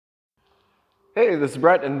Hey, this is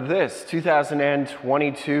Brett, and this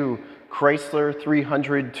 2022 Chrysler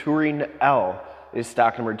 300 Touring L is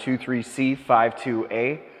stock number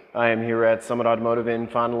 23C52A. I am here at Summit Automotive in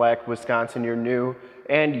Fond du Lac, Wisconsin, your new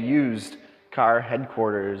and used car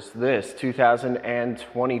headquarters. This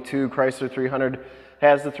 2022 Chrysler 300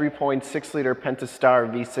 has the 3.6-liter Pentastar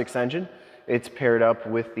V6 engine. It's paired up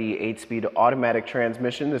with the 8-speed automatic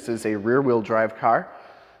transmission. This is a rear-wheel drive car.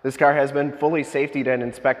 This car has been fully safetied and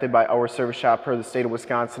inspected by our service shop per the state of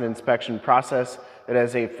Wisconsin inspection process. It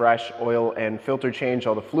has a fresh oil and filter change.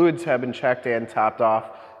 All the fluids have been checked and topped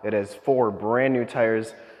off. It has 4 brand new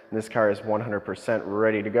tires, and this car is 100%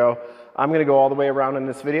 ready to go. I'm going to go all the way around in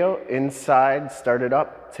this video, inside, start it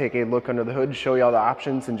up, take a look under the hood, show you all the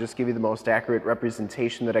options, and just give you the most accurate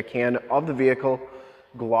representation that I can of the vehicle.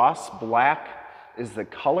 Gloss black is the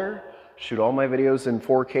color. Shoot all my videos in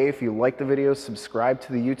 4K. If you like the videos, subscribe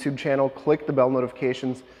to the YouTube channel, click the bell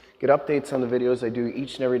notifications, get updates on the videos I do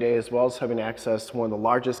each and every day, as well as having access to one of the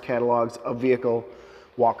largest catalogs of vehicle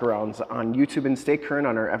walkarounds on YouTube, and stay current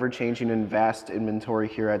on our ever-changing and vast inventory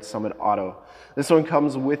here at Summit Auto. This one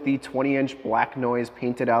comes with the 20-inch black noise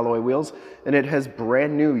painted alloy wheels, and it has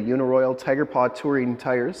brand new Uniroyal Tigerpaw touring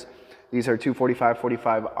tires. These are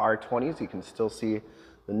 245/45 R20s. You can still see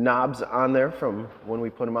the knobs on there from when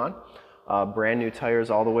we put them on. Brand new tires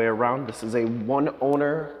all the way around. This is a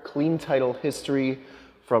one-owner, clean title history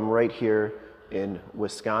from right here in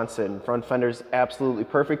Wisconsin. Front fender's absolutely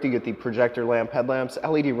perfect. You get the projector lamp headlamps,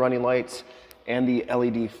 LED running lights, and the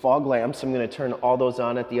LED fog lamps. I'm going to turn all those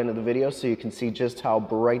on at the end of the video so you can see just how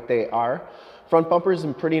bright they are. Front bumper's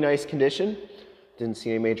in pretty nice condition. Didn't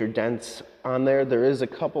see any major dents on there. There is a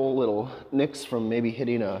couple little nicks from maybe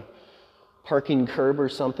hitting a parking curb or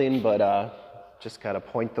something, but just gotta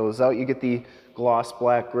point those out. You get the gloss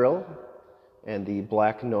black grille and the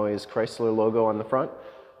black noise Chrysler logo on the front.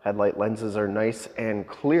 Headlight lenses are nice and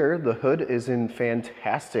clear. The hood is in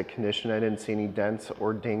fantastic condition. I didn't see any dents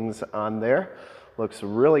or dings on there. Looks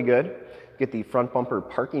really good. Get the front bumper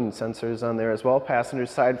parking sensors on there as well. Passenger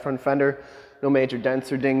side front fender, no major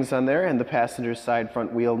dents or dings on there. And the passenger side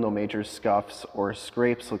front wheel, no major scuffs or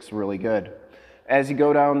scrapes. Looks really good. As you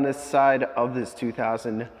go down this side of this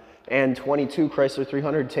 2022 Chrysler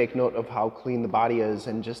 300, take note of how clean the body is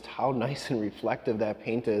and just how nice and reflective that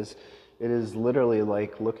paint is. It is literally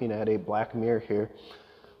like looking at a black mirror here.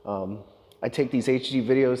 I take these HD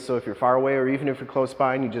videos, so if you're far away or even if you're close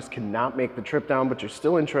by and you just cannot make the trip down, but you're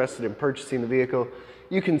still interested in purchasing the vehicle,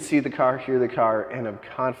 you can see the car, hear the car, and have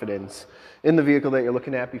confidence in the vehicle that you're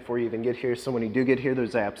looking at before you even get here. So when you do get here,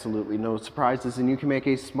 there's absolutely no surprises, and you can make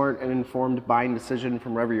a smart and informed buying decision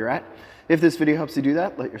from wherever you're at. If this video helps you do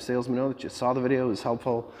that, let your salesman know that you saw the video, it was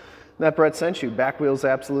helpful, and that Brett sent you. Back wheel's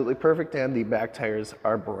absolutely perfect, and the back tires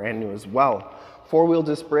are brand new as well. 4-wheel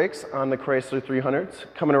disc brakes on the Chrysler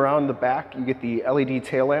 300s. Coming around the back, you get the LED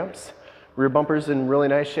tail lamps. Rear bumper's in really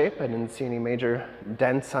nice shape. I didn't see any major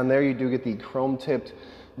dents on there. You do get the chrome-tipped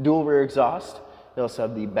dual rear exhaust. You also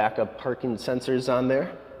have the backup parking sensors on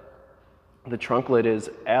there. The trunk lid is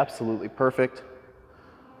absolutely perfect.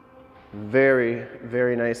 Very,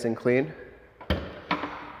 very nice and clean.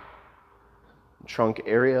 Trunk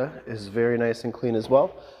area is very nice and clean as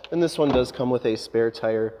well. And this one does come with a spare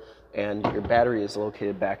tire, and your battery is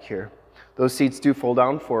located back here. Those seats do fold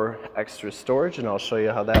down for extra storage, and I'll show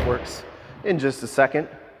you how that works in just a second.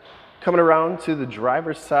 Coming around to the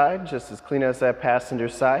driver's side, just as clean as that passenger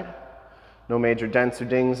side. No major dents or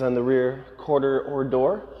dings on the rear quarter or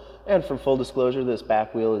door. And for full disclosure, this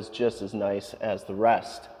back wheel is just as nice as the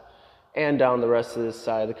rest. And down the rest of this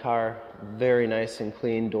side of the car, very nice and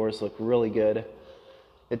clean. Doors look really good.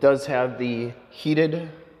 It does have the heated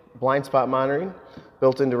blind spot monitoring,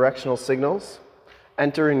 built-in directional signals,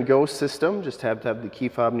 enter and go system. Just have to have the key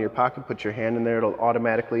fob in your pocket, put your hand in there, it'll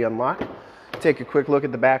automatically unlock. Take a quick look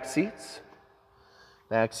at the back seats.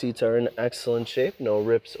 Back seats are in excellent shape, no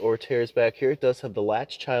rips or tears back here. It does have the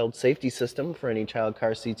Latch child safety system for any child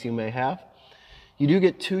car seats you may have. You do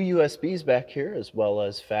get 2 USBs back here, as well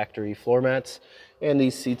as factory floor mats, and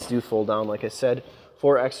these seats do fold down, like I said,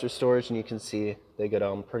 for extra storage, and you can see they go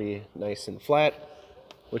down pretty nice and flat,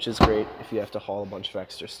 which is great if you have to haul a bunch of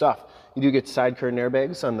extra stuff. You do get side curtain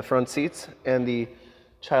airbags on the front seats, and the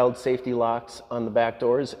child safety locks on the back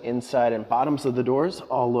doors. Inside and bottoms of the doors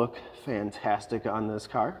all look fantastic on this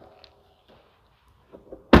car.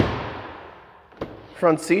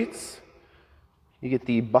 Front seats, you get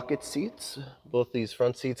the bucket seats. Both these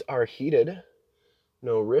front seats are heated.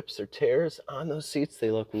 No rips or tears on those seats.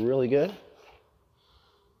 They look really good.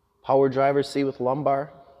 Power driver's seat with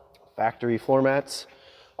lumbar, factory floor mats.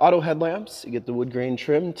 Auto headlamps, you get the wood grain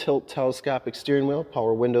trim, tilt telescopic steering wheel,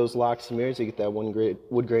 power windows, locks, and mirrors. You get that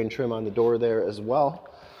wood grain trim on the door there as well.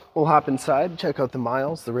 We'll hop inside, check out the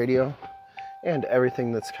miles, the radio, and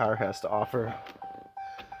everything this car has to offer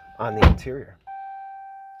on the interior.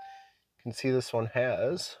 You can see this one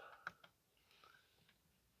has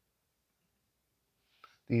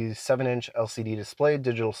the 7-inch LCD display,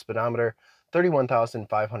 digital speedometer,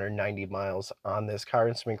 31,590 miles on this car.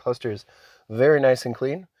 Instrument cluster is very nice and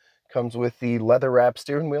clean. Comes with the leather wrap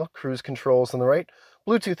steering wheel, cruise controls on the right,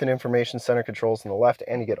 Bluetooth and information center controls on the left,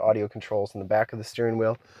 and you get audio controls in the back of the steering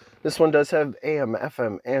wheel. This one does have AM,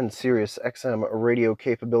 FM, and Sirius XM radio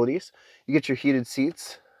capabilities. You get your heated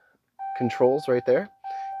seats controls right there,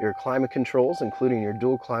 your climate controls, including your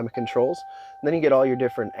dual climate controls. And then you get all your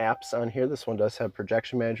different apps on here. This one does have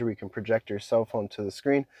projection manager, where you can project your cell phone to the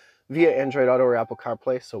screen via Android Auto or Apple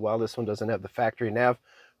CarPlay. So while this one doesn't have the factory nav,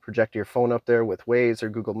 project your phone up there with Waze or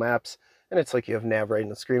Google Maps, and it's like you have nav right in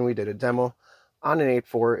the screen. We did a demo on an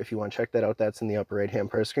 8.4. If you want to check that out, that's in the upper right hand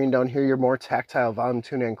part of the screen. Down here, your more tactile volume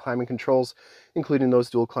tuning and climate controls, including those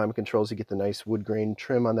dual climate controls. You get the nice wood grain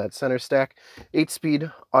trim on that center stack, 8-speed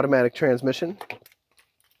automatic transmission,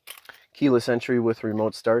 keyless entry with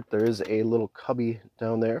remote start. There is a little cubby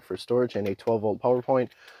down there for storage and a 12-volt power point.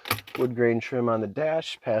 Wood grain trim on the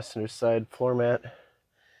dash, passenger side floor mat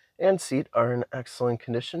and seat are in excellent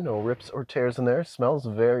condition. No rips or tears in there. Smells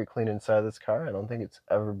very clean inside this car. I don't think it's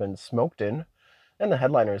ever been smoked in. And the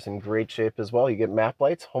headliner is in great shape as well. You get map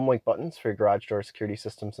lights, Homelink buttons for your garage door security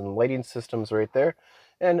systems and lighting systems right there,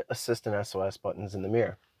 and assist and SOS buttons in the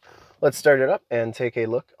mirror. Let's start it up and take a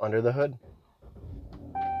look under the hood.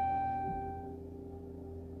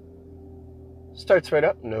 Starts right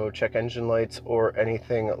up, no check engine lights or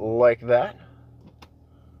anything like that.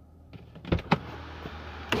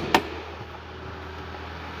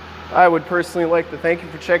 I would personally like to thank you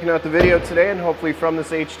for checking out the video today, and hopefully from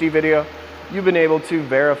this HD video, you've been able to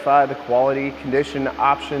verify the quality, condition,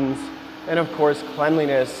 options, and of course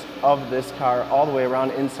cleanliness of this car all the way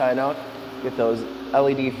around, inside and out. Get those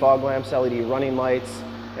LED fog lamps, LED running lights,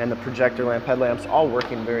 and the projector lamp headlamps all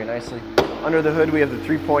working very nicely. Under the hood, we have the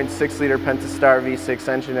 3.6 liter Pentastar V6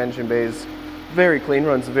 engine bays. Very clean,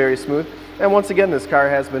 runs very smooth. And once again, this car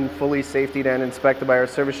has been fully safetied and inspected by our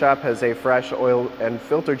service shop, has a fresh oil and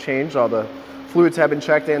filter change. All the fluids have been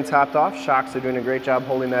checked and topped off. Shocks are doing a great job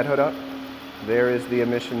holding that hood up. There is the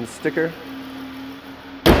emissions sticker.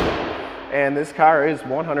 And this car is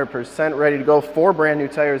 100% ready to go. 4 brand new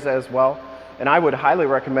tires as well. And I would highly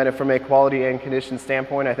recommend it from a quality and condition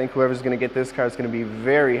standpoint. I think whoever's going to get this car is going to be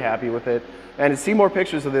very happy with it. And to see more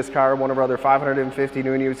pictures of this car, one of our other 550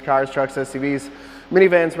 new and used cars, trucks, SUVs,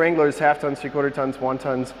 minivans, Wranglers, half tons, 3/4 tons, 1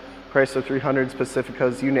 tons, Chrysler 300s,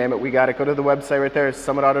 Pacificas, you name it, we got it. Go to the website right there,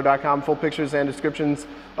 summitauto.com. Full pictures and descriptions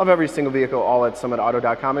of every single vehicle, all at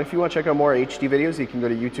summitauto.com. And if you want to check out more HD videos, you can go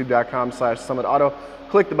to youtube.com/summitauto.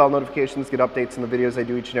 Click the bell notifications, get updates on the videos I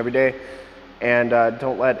do each and every day. And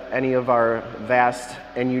don't let any of our vast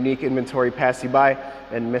and unique inventory pass you by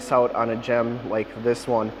and miss out on a gem like this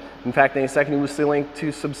one. In fact, in a second, you will see a link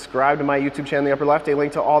to subscribe to my YouTube channel in the upper left, a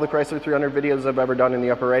link to all the Chrysler 300 videos I've ever done in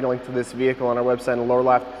the upper right, a link to this vehicle on our website in the lower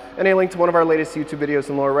left, and a link to one of our latest YouTube videos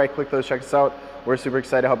in the lower right. Click those, check us out. We're super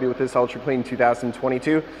excited to help you with this ultra clean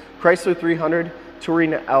 2022 Chrysler 300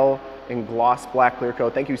 Touring L in gloss black clear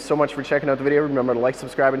coat. Thank you so much for checking out the video. Remember to like,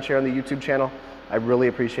 subscribe, and share on the YouTube channel. I really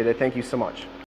appreciate it. Thank you so much.